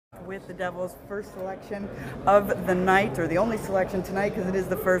with the Devils' first selection of the night, or the only selection tonight because it is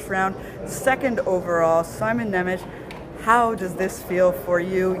the first round. Second overall, Simon Nemec. How does this feel for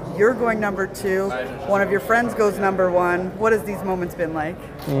you? You're going number 2. One of your friends goes number 1. What has these moments been like?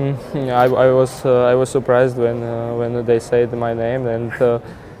 I was surprised when they said my name, and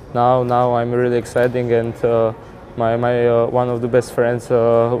now I'm really excited. And my one of the best friends,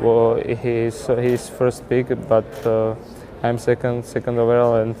 he's first pick, but I'm second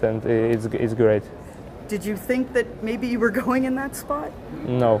overall, and it's great. Did you think that maybe you were going in that spot?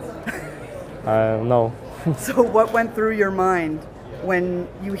 No, no. So what went through your mind when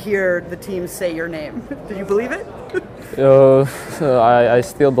you hear the team say your name? Did you believe it? I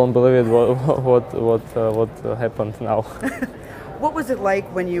still don't believe it. What happened now? What was it like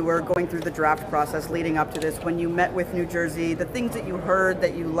when you were going through the draft process leading up to this, when you met with New Jersey, the things that you heard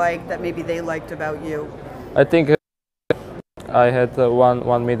that you liked, that maybe they liked about you? I think I had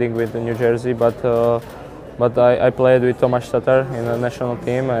one meeting with New Jersey, but I played with Tomáš Tatar in the national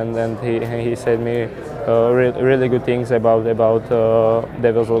team, and he said me really good things about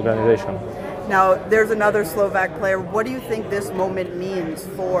Devils organization. Now, there's another Slovak player. What do you think this moment means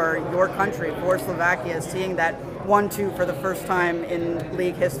for your country, for Slovakia, seeing that 1-2 for the first time in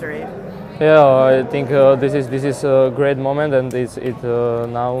league history? Yeah, I think this is a great moment, and it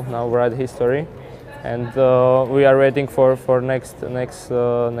now write history, and we are waiting for next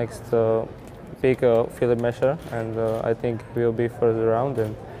pick Filip Messer, and I think we'll be further round,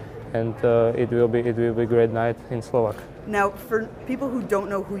 and it will be a great night in Slovak. Now, for people who don't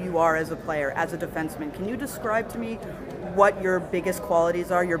know who you are as a player, as a defenseman, can you describe to me what your biggest qualities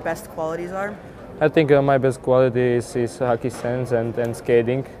are, your best qualities are? I think my best quality is hockey sense and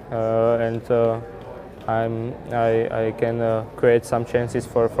skating, and I can create some chances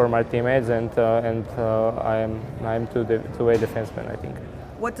for my teammates, and I'm two-way defenseman, I think.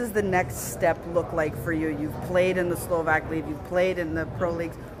 What does the next step look like for you? You've played in the Slovak League, you've played in the pro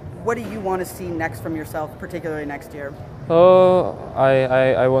leagues. What do you want to see next from yourself, particularly next year?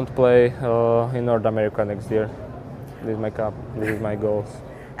 I want to play in North America next year. This is my cup. This is my goals.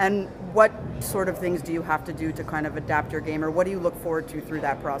 And what sort of things do you have to do to kind of adapt your game, or what do you look forward to through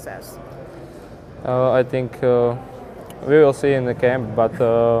that process? I think we will see in the camp, but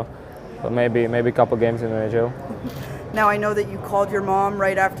maybe a couple games in the NHL. Now, I know that you called your mom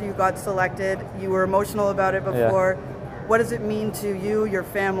right after you got selected. You were emotional about it before. Yeah. What does it mean to you, your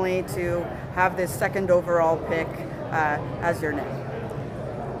family, to have this second overall pick as your name?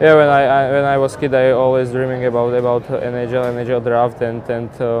 Yeah, when I was a kid, I always dreaming about NHL draft, and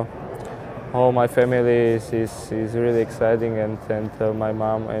all my family is really exciting, and my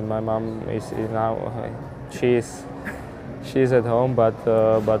mom is now she's at home, but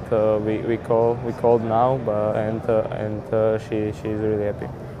we called now, and she's really happy.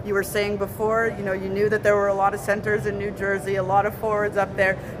 You were saying before, you knew that there were a lot of centers in New Jersey, a lot of forwards up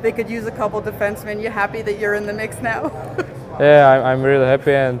there. They could use a couple defensemen. You happy that you're in the mix now? Yeah, I'm really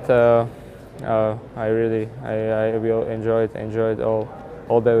happy, and I will enjoy it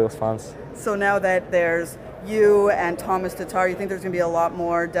all Devils fans. So now that there's you and Tomáš Tatar, you think there's going to be a lot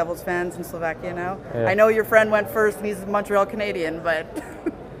more Devils fans in Slovakia now? Yeah. I know your friend went first, and he's a Montreal Canadian, but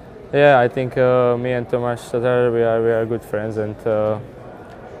yeah, I think me and Tomáš Tatar, we are good friends, and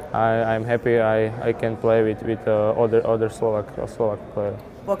I'm happy I can play with other Slovak players.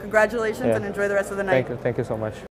 Well, congratulations, and enjoy the rest of the night. Thank you so much.